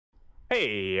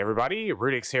Hey everybody,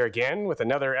 rudyxx here again with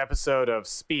another episode of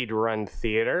Speedrun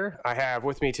Theatre. I have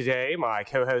with me today my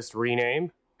co-host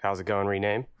Rename. How's it going,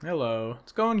 Rename? Hello.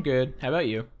 It's going good. How about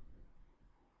you?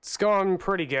 It's going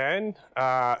pretty good.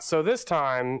 So this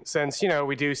time, since,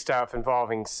 we do stuff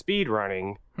involving speed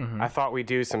running, I thought we'd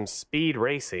do some speed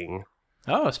racing.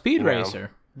 Oh, Speed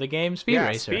Racer. The game Speed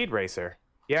Racer. Speed Racer.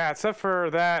 Yeah, except for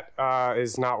that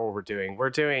is not what we're doing. We're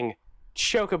doing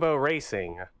Chocobo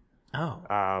Racing.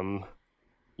 Oh.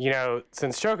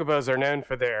 Since chocobos are known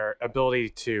for their ability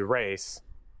to race,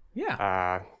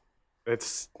 Yeah.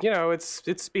 it's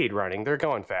speed running. They're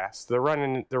going fast. They're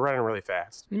running really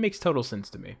fast. It makes total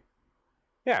sense to me.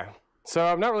 Yeah. So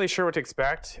I'm not really sure what to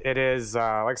expect. It is like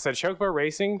I said, Chocobo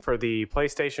Racing for the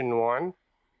PlayStation 1.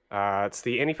 It's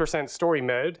the any percent story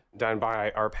mode done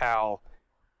by our pal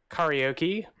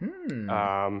Kariohki.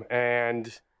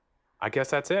 And I guess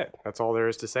that's it. That's all there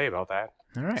is to say about that.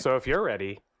 All right. So if you're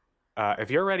ready,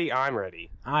 I'm ready.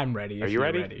 I'm ready. Are you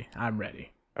ready? I'm ready.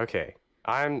 Okay.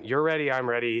 You're ready, I'm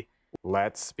ready.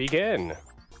 Let's begin.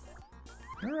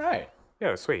 All right.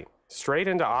 Yo, sweet. Straight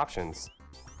into options.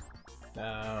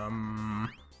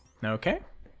 Okay.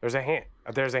 There's a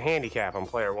handicap on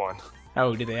player 1.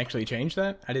 Oh, did they actually change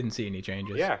that? I didn't see any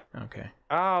changes. Yeah. Okay.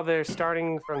 Oh, they're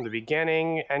starting from the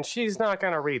beginning, and she's not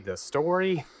gonna read the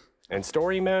story in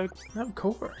story mode. Of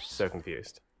course. So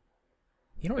confused.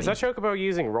 You know, Is that Chocobo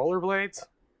using rollerblades?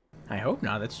 I hope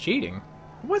not. That's cheating.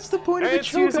 What's the point of a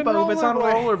It's using chocobo if it's on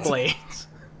rollerblades. rollerblades?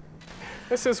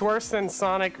 This is worse than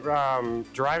Sonic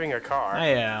driving a car.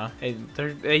 Yeah.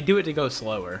 They do it to go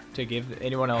slower, to give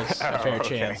anyone else a fair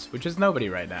chance, which is nobody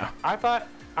right now. I thought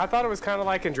it was kind of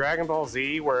like in Dragon Ball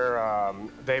Z where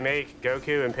they make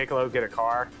Goku and Piccolo get a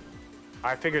car.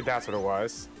 I figured that's what it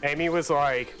was. Amy was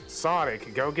like,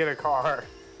 Sonic, go get a car.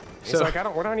 He's like,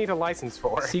 what do I need a license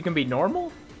for? So you can be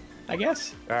normal, I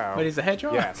guess? Oh. But he's a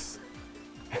hedgehog? Yes.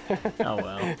 Oh,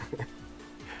 well.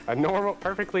 A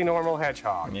perfectly normal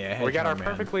hedgehog. Yeah, we got our hedgehog,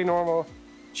 man. perfectly normal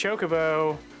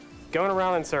Chocobo going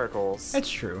around in circles. That's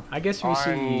true. I guess if you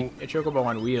see a chocobo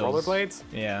on wheels... Rollerblades?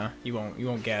 Yeah, you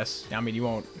won't guess. I mean, you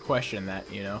won't question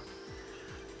that, you know?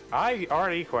 I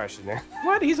already questioned it.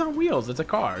 What? He's on wheels. It's a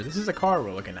car. This is a car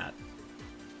we're looking at.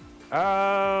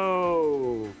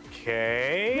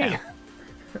 Okay. Yeah.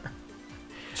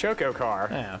 Choco car.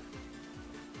 Yeah.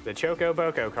 The Choco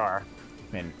Boco car.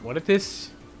 Man, what if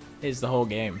this is the whole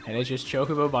game, and it's just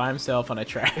Chocobo by himself on a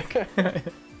track?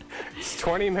 It's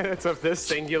 20 minutes of this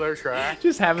singular track.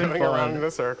 Just having going fun. around in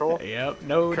a circle. Yep.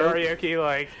 No. Karaoke,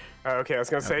 okay, I was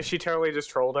gonna say she totally just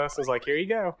trolled us. And was like, here you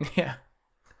go. Yeah.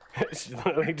 She's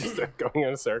literally just going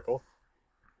in a circle.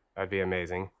 That'd be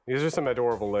amazing. These are some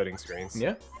adorable loading screens.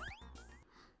 Yeah.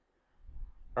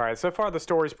 All right, so far the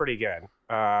story's pretty good.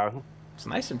 It's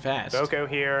nice and fast. Boko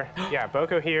here. Yeah,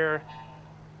 Boko here.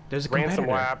 There's a Ran competitor.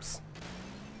 some laps.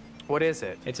 What is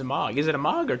it? It's a Mog. Is it a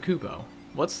Mog or Kupo?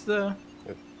 What's the...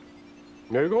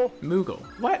 Moogle? Moogle.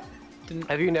 What?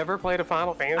 Have you never played a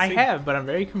Final Fantasy? I have, but I'm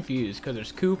very confused because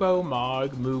there's Kupo,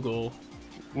 Mog, Moogle.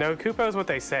 No, Kupo's what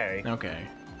they say. Okay.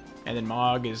 And then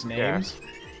Mog is names?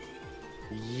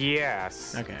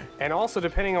 Yes. Okay. And also,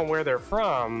 depending on where they're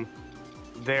from,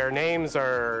 their names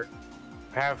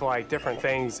have like different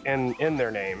things in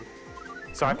their name.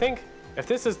 So I think if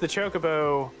this is the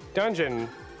Chocobo Dungeon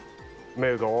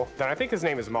Moogle, then I think his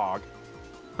name is Mog.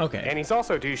 Okay. And he's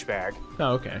also douchebag.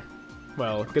 Oh, okay.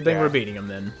 Well, good thing we're beating him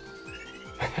then.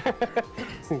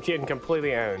 He's getting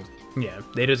completely owned Yeah,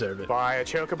 they deserve it. by a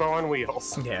Chocobo on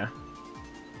wheels, Yeah.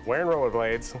 wearing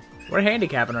rollerblades. We're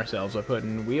handicapping ourselves by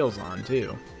putting wheels on,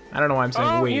 too. I don't know why I'm saying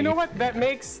Oh, we. you know what? That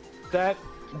makes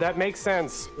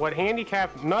sense. What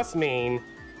handicap must mean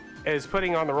is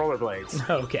putting on the rollerblades.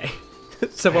 Okay.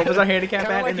 So what was our handicap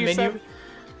Kinda at like in the you menu? said-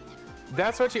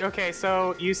 That's what you... Okay,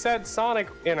 so you said Sonic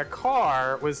in a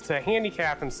car was to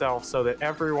handicap himself so that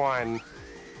everyone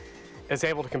is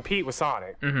able to compete with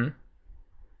Sonic. Mm-hmm.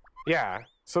 Yeah.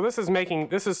 So this is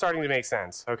starting to make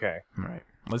sense. Okay. All right.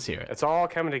 Let's hear it. It's all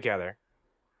coming together.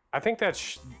 I think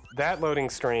that loading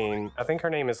screen, I think her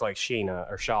name is like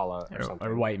Sheena or Shala or something.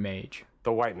 Or White Mage.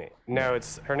 The White Mage. No,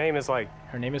 her name is like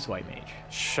Her name is White Mage.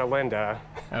 Shalinda.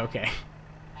 Okay.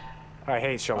 I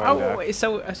hate Shalinda. Oh, wait,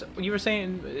 so you were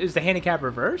saying, is the handicap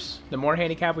reverse? The more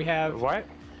handicap we have... What?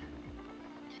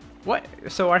 What?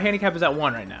 So our handicap is at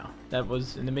 1 right now. That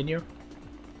was in the menu?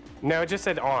 No, it just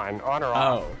said on or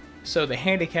off. Oh. So the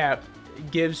handicap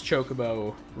gives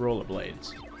Chocobo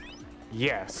rollerblades.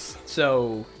 Yes.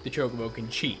 So the Chocobo can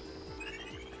cheat.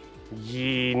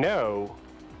 No.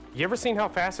 You ever seen how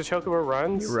fast a Chocobo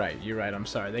runs? You're right. I'm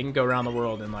sorry. They can go around the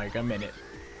world in like a minute.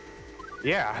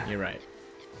 Yeah. You're right.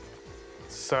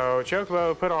 So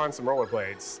Chocobo put on some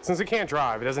rollerblades. Since it can't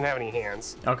drive, it doesn't have any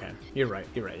hands. Okay, you're right.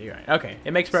 Okay,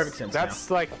 it makes perfect sense. That's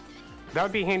now. like, that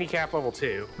would be handicap level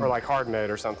 2, or like hard mode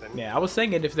or something. Yeah, I was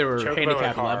thinking if there were Chocobo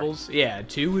handicap car. levels, yeah,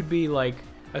 2 would be like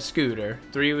a scooter,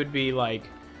 3 would be like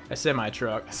a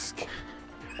semi-truck.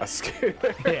 A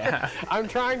scooter? Yeah. I'm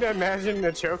trying to imagine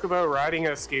a Chocobo riding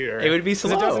a scooter. It would be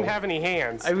slow. It doesn't have any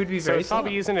hands. It would be so very it's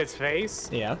probably slow. using its face.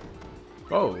 Yeah.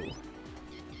 Oh. Have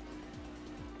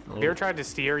you ever tried to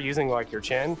steer using like your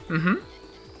chin? Mm-hmm.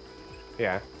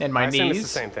 Yeah. And my I assume knees.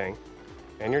 It's the same thing.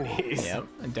 And your knees. Yep.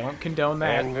 I don't condone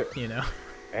that, And- you know.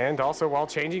 And also while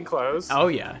changing clothes. Oh,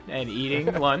 yeah. And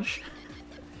eating lunch.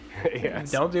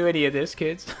 Yes. Don't do any of this,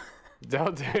 kids.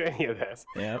 Don't do any of this.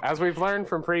 Yep. As we've learned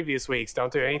from previous weeks,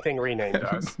 don't do anything Rename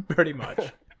does. Pretty much.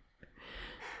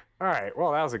 All right.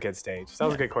 Well, that was a good stage. That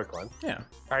was a good quick one. Yeah.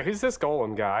 All right. Who's this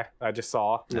golem guy I just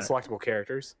saw in the selectable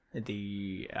characters?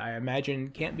 I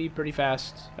imagine, can't be pretty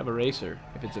fast of a racer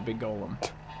if it's a big golem.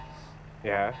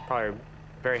 Yeah. Probably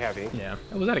very heavy. Yeah.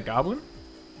 Oh, was that a goblin?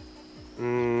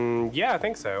 Yeah, I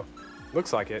think so.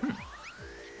 Looks like it.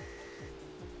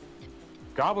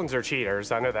 Goblins are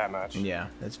cheaters. I know that much. Yeah,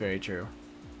 that's very true.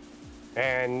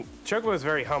 And Chocobo is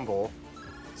very humble,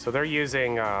 so they're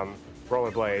using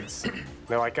rollerblades.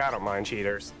 They're like, I don't mind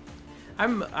cheaters.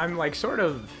 I'm like sort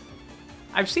of.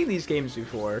 I've seen these games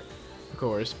before, of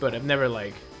course, but I've never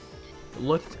like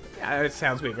looked. It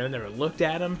sounds weird, but I've never looked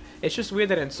at them. It's just weird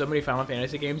that in so many Final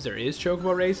Fantasy games there is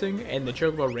Chocobo Racing, and the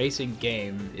Chocobo Racing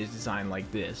game is designed like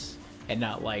this, and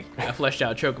not like a fleshed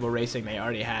out Chocobo Racing they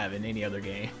already have in any other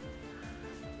game.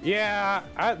 Yeah,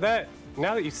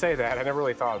 now that you say that, I never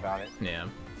really thought about it. Yeah.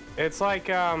 It's like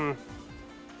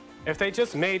if they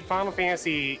just made Final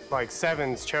Fantasy like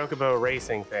 7's Chocobo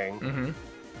Racing thing,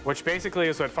 which basically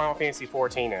is what Final Fantasy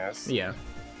 14 is. Yeah.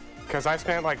 Because I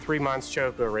spent like 3 months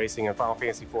Chocobo Racing in Final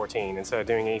Fantasy 14 instead of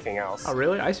doing anything else. Oh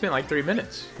really? I spent like 3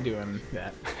 minutes doing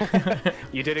that.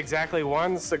 You did exactly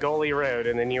one Segoli Road,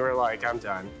 and then you were like, I'm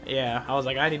done. Yeah, I was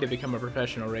like, I need to become a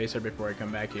professional racer before I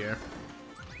come back here.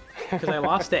 Because I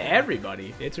lost to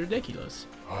everybody. It's ridiculous.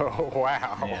 Oh,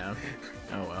 wow. Yeah.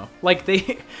 Oh well. Like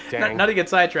they, not to get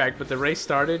sidetracked, but the race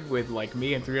started with like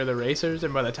me and 3 other racers,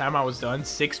 and by the time I was done,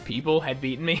 6 people had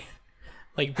beaten me.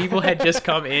 Like people had just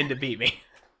come in to beat me.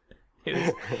 It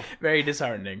was very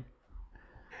disheartening.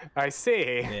 I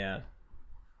see. Yeah.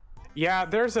 Yeah,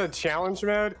 there's a challenge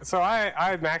mode. So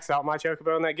I maxed out my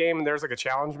Chocobo in that game, and there's like a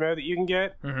challenge mode that you can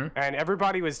get. And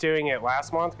everybody was doing it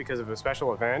last month because of a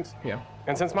special event. Yeah.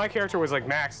 And since my character was like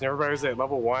maxed and everybody was at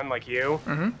level 1 like you,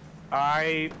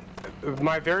 my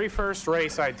very first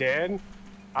race I did,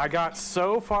 I got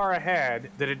so far ahead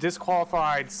that it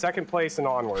disqualified 2nd place and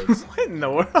onwards. What in the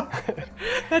world?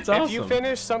 That's awesome. If you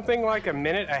finish something like a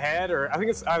minute ahead, or I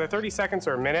think it's either 30 seconds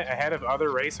or a minute ahead of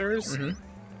other racers,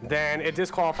 then it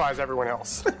disqualifies everyone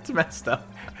else. It's messed up,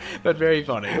 but very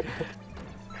funny.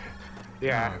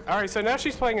 Yeah. All right, so now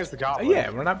she's playing as the goblin. Yeah,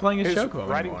 we're not playing as Who's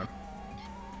Chocobo anymore.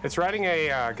 It's riding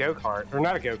a go-kart, or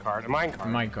not a go-kart, a minecart. A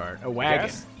minecart, a wagon.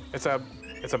 Yes?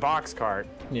 It's a box cart.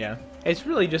 Yeah, it's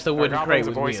really just a wooden crate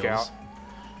with wheels. Scout.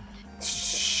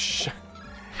 Shh.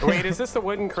 Wait, is this the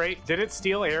wooden crate? Did it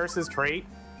steal Eris's crate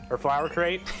or flower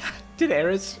crate? Did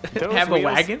Eris Those have wheels- a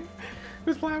wagon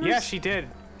with flowers? Yeah, she did.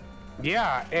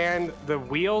 Yeah, and the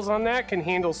wheels on that can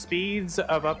handle speeds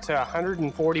of up to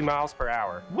 140 miles per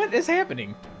hour. What is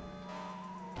happening?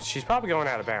 She's probably going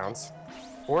out of bounds.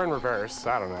 Or in reverse,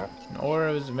 I don't know. Or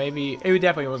it was maybe, it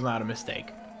definitely was not a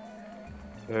mistake.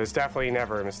 It was definitely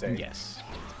never a mistake. Yes.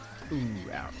 Ooh,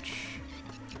 ouch.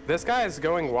 This guy is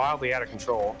going wildly out of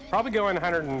control. Probably going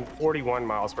 141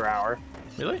 miles per hour.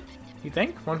 Really? You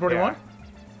think? 141? Yeah.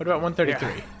 What about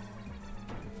 133? Yeah.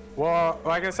 Well,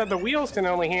 like I said, the wheels can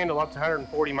only handle up to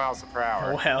 140 miles per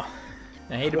hour. Well,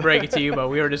 I hate to break it to you, but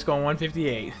we were just going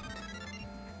 158.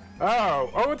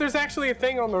 Oh, there's actually a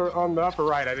thing on the upper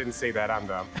right. I didn't see that. I'm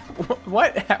dumb.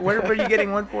 What? Where were you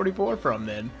getting 144 from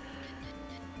then?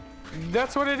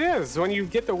 That's what it is. When you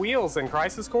get the wheels in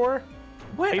Crisis Core,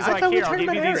 What? he's I like, thought we here, I'll talked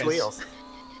give you about these Eris. wheels.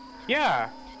 Yeah.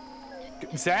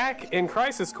 Zach, in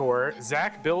Crisis Core,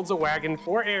 Zach builds a wagon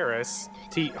for Eris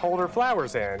to hold her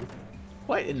flowers in.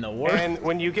 What in the world? And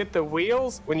when you get the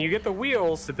wheels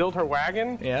to build her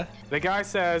wagon, Yeah. the guy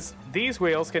says these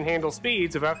wheels can handle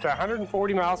speeds of up to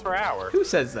 140 miles per hour. Who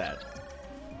says that?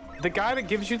 The guy that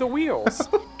gives you the wheels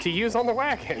to use on the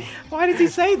wagon. Why did he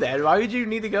say that? Why would you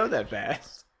need to go that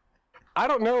fast? I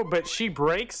don't know, but she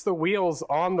breaks the wheels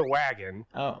on the wagon.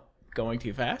 Oh, going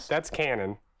too fast? That's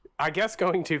canon. I guess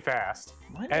going too fast.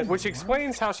 Which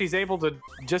explains how she's able to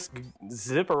just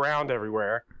zip around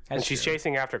everywhere. And she's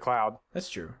chasing after Cloud. That's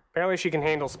true. Apparently she can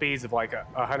handle speeds of like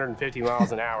 150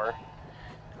 miles an hour.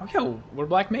 Oh, yo, we're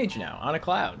Black Mage now, on a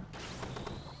Cloud.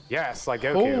 Yes, like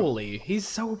Goku. Holy, he's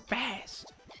so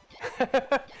fast.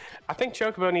 I think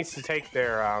Chocobo needs to take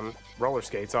their roller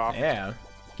skates off. Yeah,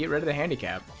 get rid of the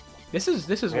handicap. This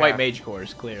is White Mage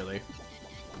course, clearly.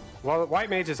 Well, White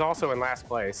Mage is also in last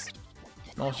place.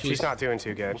 Well, she's not doing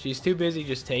too good. She's too busy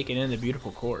just taking in the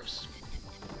beautiful course.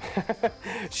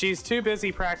 She's too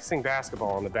busy practicing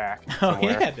basketball in the back. Oh,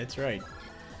 yeah, that's right.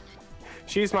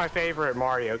 She's my favorite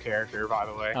Mario character, by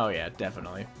the way. Oh, yeah,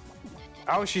 definitely.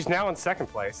 Oh, she's now in second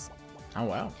place. Oh,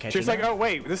 wow. She's like, oh,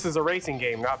 wait, this is a racing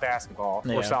game, not basketball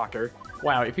or soccer.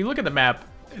 Wow, if you look at the map,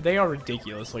 they are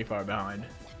ridiculously far behind.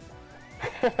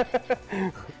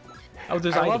 Oh,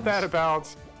 there's I love that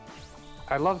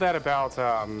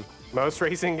about most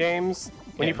racing games.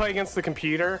 When you play against the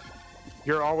computer,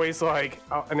 you're always like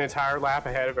an entire lap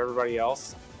ahead of everybody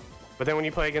else. But then when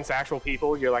you play against actual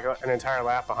people, you're like an entire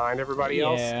lap behind everybody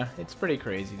else. Yeah, it's pretty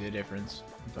crazy, the difference.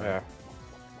 But yeah.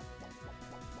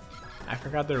 I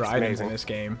forgot there were items in this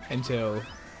game until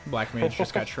Black Mage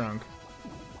just got shrunk.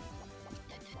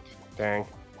 Dang.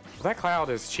 Well, that Cloud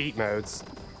is cheat modes.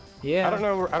 Yeah.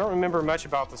 I don't remember much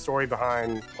about the story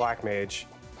behind Black Mage.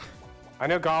 I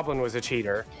know Goblin was a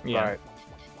cheater, but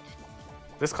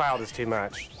this Cloud is too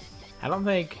much. I don't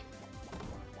think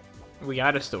we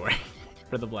got a story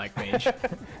for the Black Mage.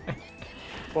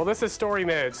 Well, this is story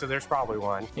mode, so there's probably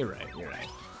one. You're right. You're right.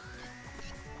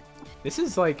 This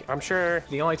is like, I'm sure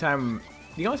the only time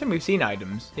we've seen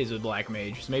items is with Black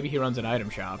Mage. So maybe he runs an item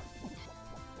shop.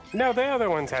 No, the other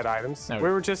ones had items. No. We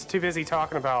were just too busy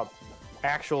talking about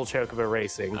actual Chocobo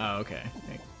Racing. Oh, okay.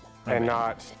 And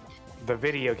not the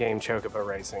video game Chocobo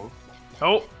Racing.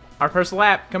 Oh, our first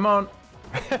lap. Come on.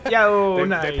 Yo,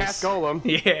 nice. They passed Golem.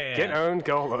 Yeah. Get owned,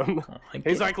 Golem.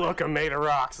 He's like, look, I'm made of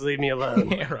rocks. Leave me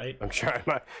alone. Yeah, right. I'm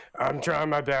trying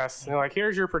my best. And they're like,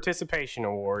 here's your participation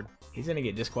award. He's gonna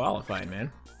get disqualified,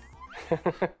 man.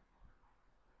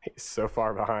 He's so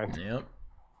far behind. Yep.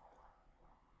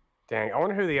 Dang, I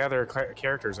wonder who the other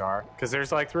characters are. Because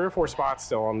there's like 3 or 4 spots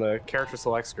still on the character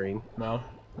select screen. Well,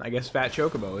 I guess Fat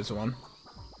Chocobo is one.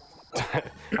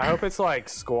 I hope it's like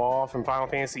Squall from Final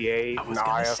Fantasy VIII,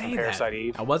 Naya from Parasite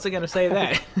Eve. I wasn't gonna say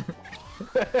that.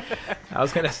 I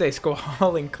was gonna say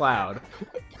Squall and Cloud.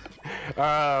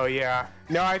 Oh yeah.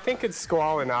 No, I think it's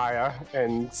Squall and Naya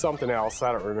and something else.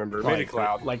 I don't remember. Maybe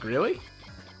Cloud. Like really?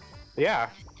 Yeah.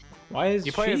 Why is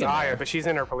you play she as in Aya, there? but she's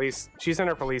in her police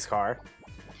car.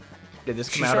 Did this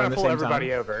come She's out trying on to the pull same everybody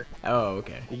time? over. Oh,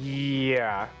 okay.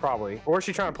 Yeah, probably. Or is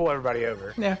she trying to pull everybody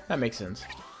over? Yeah, that makes sense.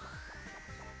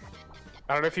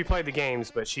 I don't know if you played the games,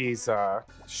 but she's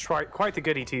quite the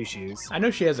goody two shoes. I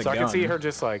know she has a gun. So I can see her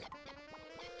just like.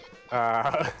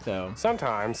 So.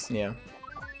 Sometimes. Yeah.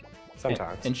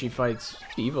 Sometimes. And she fights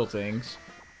evil things.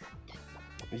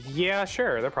 Yeah,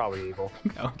 sure. They're probably evil.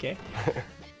 Okay.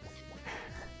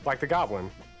 Like the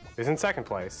Goblin is in second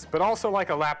place, but also like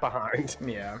a lap behind.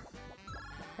 Yeah.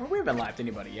 Well, we haven't lapped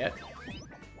anybody yet.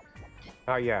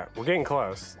 Oh yeah, we're getting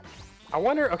close. I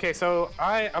wonder, okay, so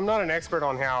I'm not an expert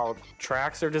on how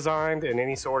tracks are designed in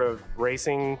any sort of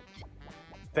racing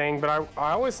thing, but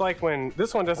I always like when,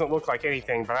 this one doesn't look like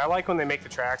anything, but I like when they make the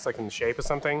tracks like in the shape of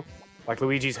something, like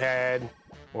Luigi's head,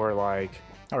 or like...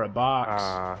 Or a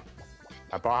box.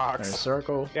 A box. Or a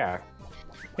circle. Yeah.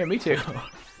 Yeah, me too.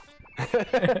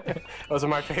 Those are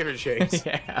my favorite shapes.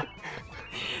 Yeah.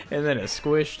 And then a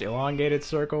squished, elongated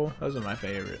circle. Those are my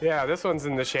favorite. Yeah, this one's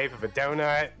in the shape of a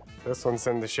donut. This one's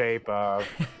in the shape of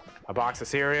a box of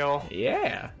cereal.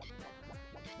 Yeah.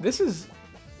 This is,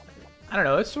 I don't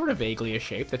know, it's sort of vaguely a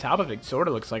shape. The top of it sort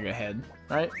of looks like a head,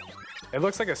 right? It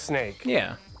looks like a snake.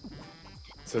 Yeah.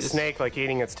 It's a snake like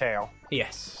eating its tail.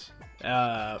 Yes.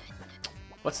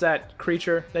 What's that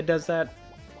creature that does that?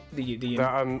 The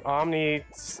Omni...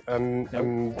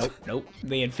 Nope.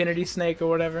 The Infinity Snake or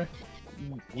whatever?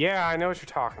 Yeah, I know what you're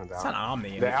talking about. It's not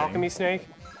Omni. The Alchemy Snake?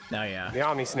 No, yeah. The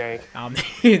Omni Snake.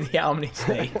 The Omni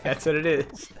Snake. That's what it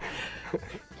is.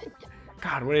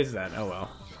 God, what is that? Oh well.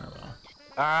 Oh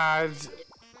well.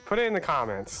 Put it in the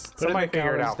comments. Somebody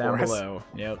figure it out down for below. us.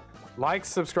 Yep. Like,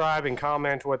 subscribe, and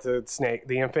comment what the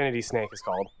Infinity Snake is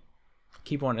called.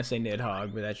 Keep wanting to say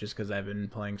Nidhogg, but that's just because I've been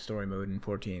playing story mode in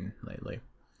 14 lately.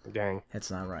 Dang.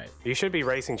 That's not right. You should be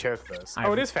racing Chocobos.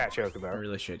 Oh, it is Fat Chocobo. I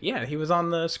really should. Yeah, he was on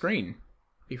the screen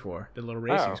before, the little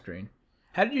racing screen.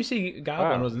 How did you see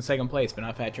Goblin was in second place, but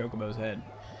not Fat Chocobo's head?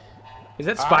 Is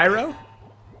that Spyro?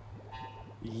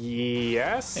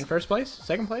 Yes. In first place?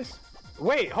 Second place?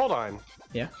 Wait, hold on.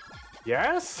 Yeah.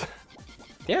 Yes?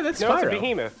 Yeah, that's No, Spyro. it's a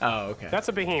behemoth. Oh, okay. That's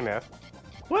a behemoth.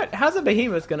 What? How's a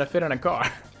behemoth gonna fit on a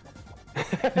car?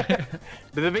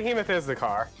 The behemoth is the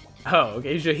car. Oh,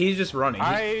 okay. He's just running.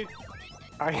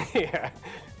 Yeah.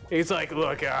 He's like,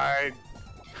 look, I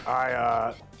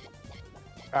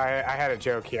had a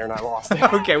joke here and I lost it.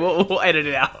 Okay, we'll edit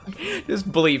it out.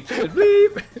 Just bleep. Just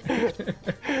bleep.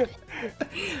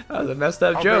 That was a messed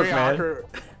up joke, man.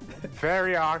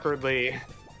 Very awkwardly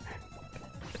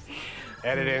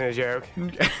edit in a joke.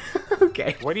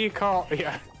 Okay. What do you call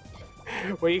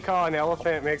an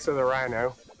elephant mixed with a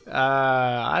rhino?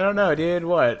 I don't know, dude.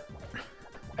 What?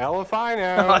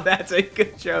 Elephino. Oh, that's a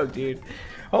good joke, dude.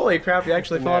 Holy crap, you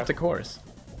actually fell off the course.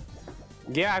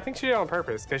 Yeah, I think she did it on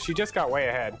purpose because she just got way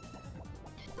ahead.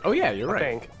 Oh yeah, you're right. I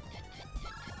think.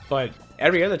 But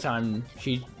every other time,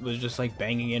 she was just like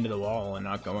banging into the wall and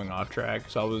not going off track.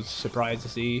 So I was surprised to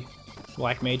see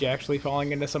Black Mage actually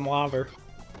falling into some lava.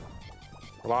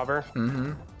 Lava?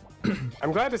 Mm-hmm.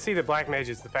 I'm glad to see that Black Mage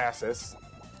is the fastest.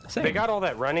 Same. They got all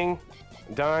that running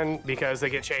done because they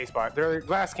get chased by... They're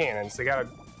glass cannons. They gotta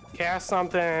cast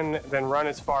something, then run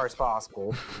as far as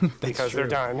possible because they're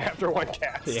done after one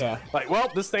cast. Yeah. Like, well,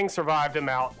 this thing survived. I'm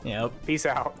out. Yep. Peace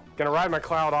out. Gonna ride my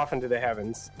cloud off into the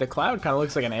heavens. The cloud kind of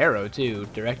looks like an arrow, too,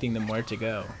 directing them where to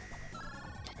go.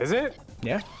 Is it?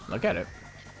 Yeah, look at it.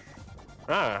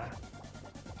 Ah.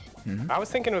 I was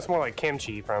thinking it was more like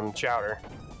kimchi from Chowder.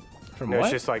 From No, what?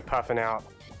 it's just like puffing out.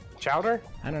 Chowder?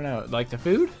 I don't know. Like the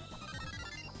food?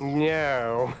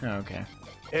 No. Oh, okay.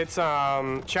 It's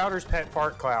Chowder's pet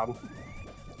fart cloud.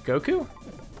 Goku?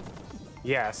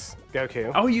 Yes,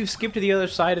 Goku. Oh, you skip to the other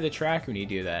side of the track when you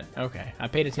do that. Okay, I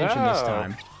paid attention this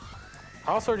time.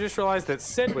 I also just realized that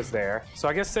Sid was there, so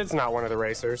I guess Sid's not one of the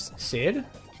racers. Sid?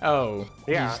 Oh,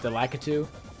 Yeah. he's the Lakitu?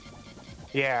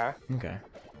 Yeah. Okay.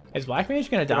 Is Black Mage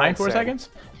gonna die in 4 Sid. seconds?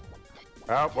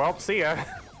 Oh, well, see ya.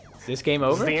 Is this game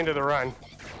This over? is the end of the run.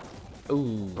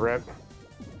 Ooh. Rip.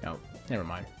 No, never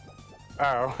mind.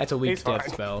 Oh. That's a weak he's death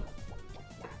fine. spell.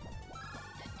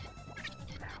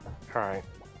 Alright.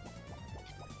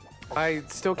 I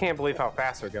still can't believe how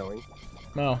fast they're going.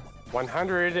 Well,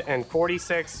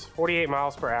 48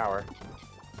 miles per hour.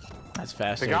 that's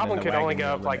faster. The Goblin than could the only wagon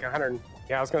go up wheel like limit. 100.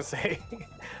 Yeah, I was gonna say,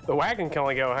 the wagon can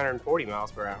only go 140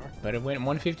 miles per hour. But it went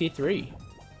 153.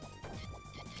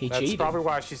 He That's cheated. probably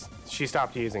why she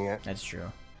stopped using it. That's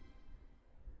true.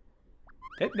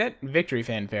 That victory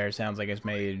fanfare sounds like it's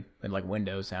made with like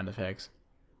Windows sound effects.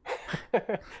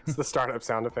 It's the startup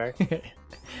sound effect.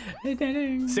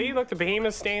 See? See, look, the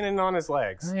behemoth's standing on his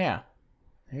legs. Oh, yeah.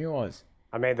 There he was.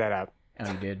 I made that up.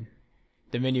 Oh, you did.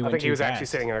 The menu I went think too he was fast. actually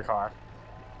sitting in a car.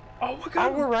 Oh my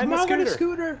god, we're riding a Mom on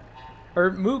scooter. Or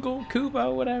Moogle,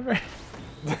 Kubo, whatever.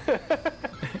 I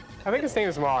think his name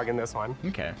is Mog in this one.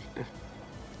 Okay.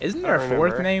 Isn't there a fourth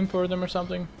remember. name for them or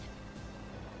something?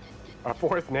 A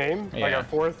fourth name? Like Yeah. a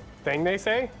fourth thing they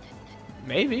say?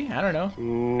 Maybe. I don't know.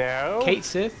 No. Kate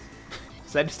Sith?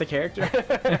 Is that just a character?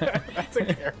 That's a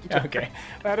character. Okay.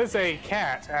 That is a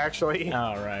cat, actually.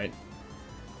 All right.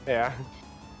 Yeah.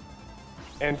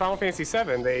 In Final Fantasy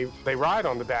VII, they ride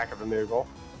on the back of a Moogle.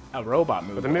 A robot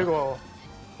Moogle. But the Moogle,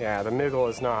 yeah, the Moogle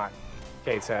is not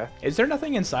Kate Sith. Is there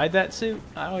nothing inside that suit?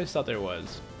 I always thought there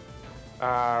was.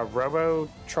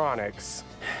 Robotronics.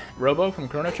 Robo from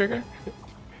Chrono Trigger?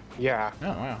 Yeah, Oh,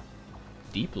 wow.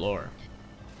 Deep lore.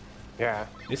 yeah.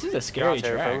 This is a scary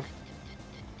Gotcha, track. from-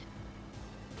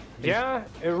 Yeah,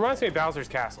 it reminds me of Bowser's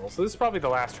Castle, so this is probably the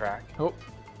last track. Oh.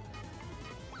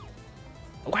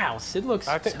 Wow, Sid looks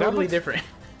I think that totally looks- different.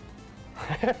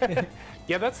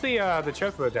 Yeah, that's the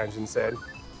Chocobo dungeon, Sid.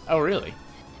 Oh, really?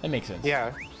 That makes sense.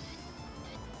 Yeah.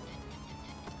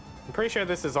 I'm pretty sure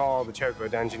this is all the Chocobo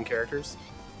dungeon characters.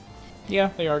 Yeah,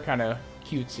 they are kind of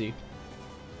cutesy.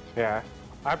 Yeah.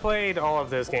 I played all of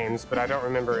those games, but I don't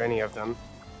remember any of them.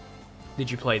 Did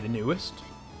you play the newest?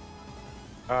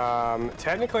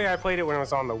 Technically, I played it when it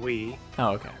was on the Wii,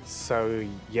 Oh, okay. so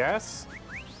yes.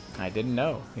 I didn't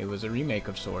know. It was a remake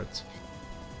of sorts.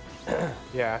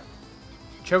 Yeah.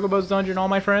 Chocobo's Dungeon, all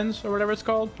my friends, or whatever it's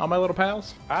called. All my little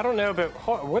pals. I don't know, but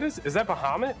what is that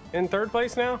Bahamut in third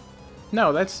place now?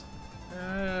 No, that's...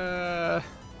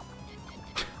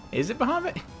 Is it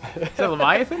Bahamut? Is that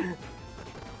Leviathan?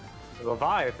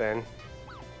 Leviathan.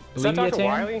 Is that Dr.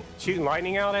 Leviathan? Wily shooting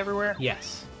lightning out everywhere?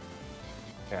 Yes.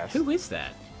 Yes. Who is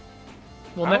that?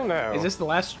 Well, I don't know. Is this the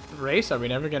last race? Are we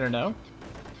never gonna know?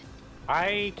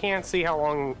 I can't see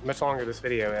how much longer this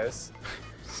video is.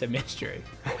 It's a mystery.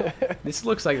 This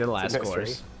looks like the last mystery.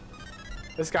 course.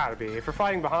 It's gotta be. If we're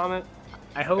fighting Bahamut,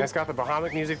 I and hope. it's got the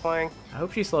Bahamut music playing, I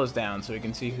hope she slows down so we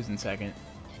can see who's in second.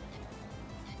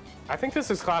 I think this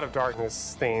is Cloud of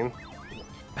Darkness theme.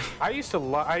 I used to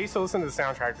listen to the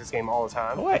soundtrack to this game all the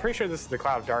time. What? I'm pretty sure this is the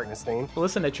Cloud of Darkness theme.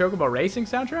 Listen to Chocobo Racing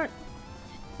soundtrack?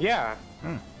 Yeah.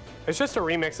 It's just a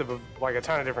remix of like a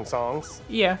ton of different songs,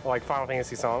 Yeah. like Final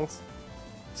Fantasy songs.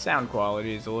 Sound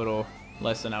quality is a little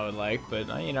less than I would like, but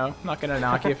you know, I'm not gonna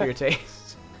knock you for your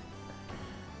taste.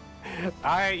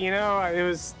 It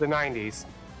was the 90s.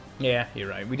 Yeah, you're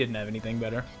right. We didn't have anything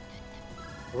better.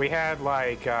 We had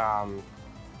like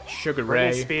Sugar Britney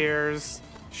Ray, Spears,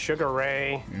 Sugar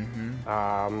Ray,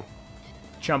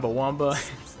 Chumbawamba.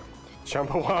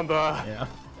 Chumbawamba. Yeah.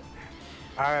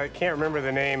 I can't remember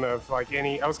the name of like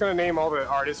any. I was gonna name all the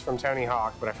artists from Tony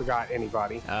Hawk, but I forgot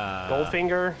anybody.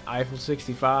 Goldfinger, Eiffel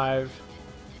 65.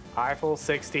 Eiffel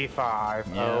 65.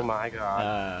 Yeah. Oh my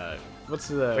god. What's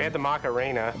the? We had the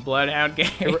Macarena. Bloodhound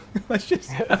Gang. Let's just.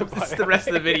 That's the rest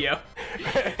of the video.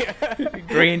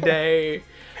 Green Day.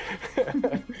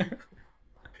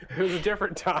 It was a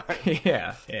different time.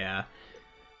 Yeah, yeah.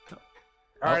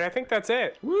 All right, I think that's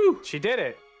it. Woo! She did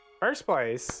it. First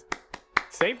place.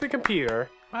 Save the computer.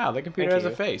 Wow, the computer Thank has a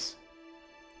you. face.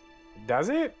 Does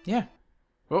it? Yeah.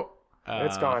 Oh.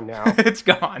 It's gone now. It's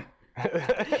gone.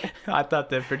 I thought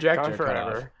the projector Gone cut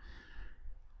forever. off.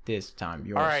 This time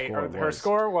your All right, score her was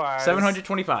score was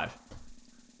 725.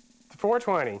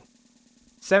 420.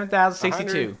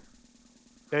 7,062.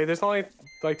 Hey, there's only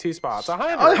like 2 spots.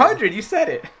 100. 100, you said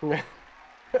it.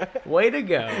 Way to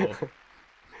go.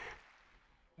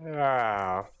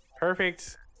 Ah,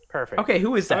 perfect. Perfect. Okay,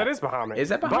 who is that? Oh, that is Bahamut. Is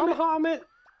that Bahamut? Bahamut?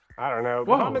 I don't know.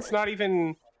 Whoa. Bahamut's not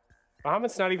even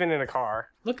in a car.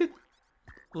 Look at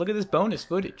this bonus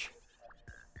footage.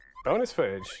 Bonus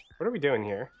footage. What are we doing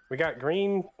here? We got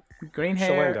green. Green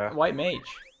hair, Shalinda. white mage.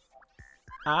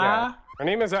 Yeah. Her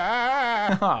name is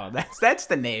Oh, that's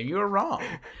the name. You were wrong.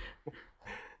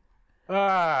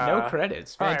 No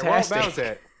credits. All right, Fantastic. well,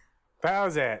 that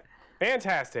was it.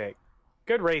 Fantastic.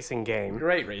 Good racing game.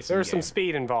 Great racing. There's some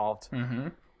speed involved.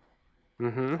 A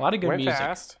lot of good Went music.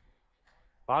 fast.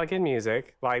 A lot of good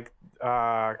music, like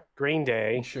Green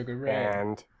Day Sugar Ray.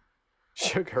 and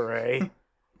Sugar Ray.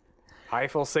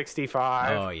 Eiffel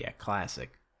 65. Oh yeah,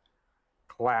 classic.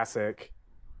 Classic.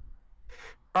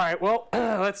 All right, well,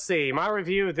 let's see. My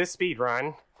review of this speed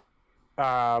run.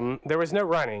 There was no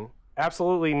running.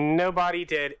 Absolutely nobody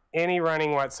did any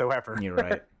running whatsoever. You're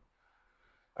right.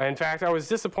 In fact, I was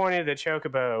disappointed that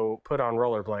Chocobo put on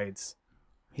rollerblades.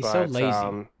 He's so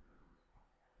lazy.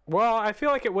 Well, I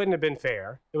feel like it wouldn't have been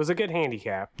fair. It was a good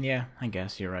handicap. Yeah, I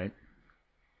guess you're right.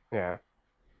 Yeah.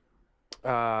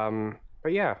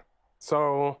 But yeah.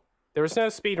 So there was no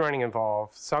speed running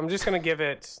involved. So I'm just gonna give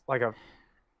it like a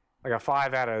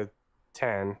 5 out of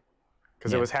 10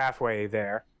 because it was halfway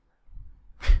there.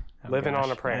 Oh, Living gosh.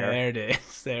 on a prayer. There it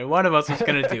is. There, one of us is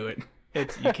gonna do it.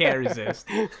 You can't resist.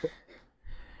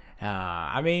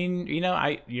 I mean,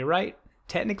 you're right.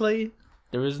 Technically,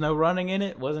 there was no running in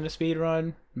it. Wasn't a speed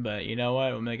run. But you know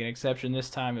what? We'll make an exception this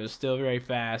time. It was still very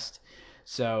fast.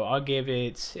 So I'll give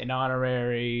it an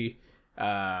honorary 2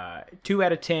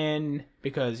 out of 10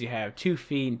 because you have 2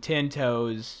 feet and 10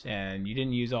 toes, and you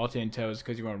didn't use all 10 toes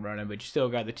because you weren't running, but you still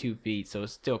got the 2 feet, so it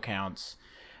still counts.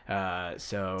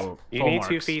 So you need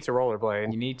 2 feet to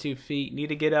rollerblade. You need 2 feet. You need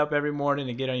to get up every morning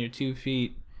and get on your 2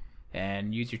 feet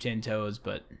and use your 10 toes,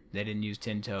 but they didn't use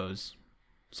 10 toes.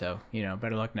 So,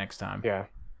 better luck next time. Yeah.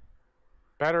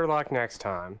 Better luck next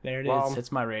time. There it is.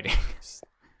 That's my rating.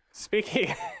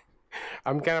 Speaking,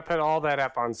 I'm gonna put all that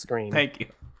up on screen. Thank you.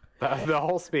 The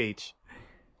whole speech.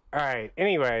 All right.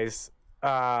 Anyways,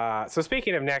 so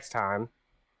speaking of next time,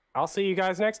 I'll see you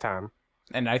guys next time.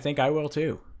 And I think I will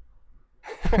too.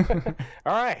 All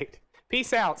right.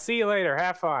 Peace out. See you later.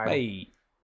 Have fun. Bye.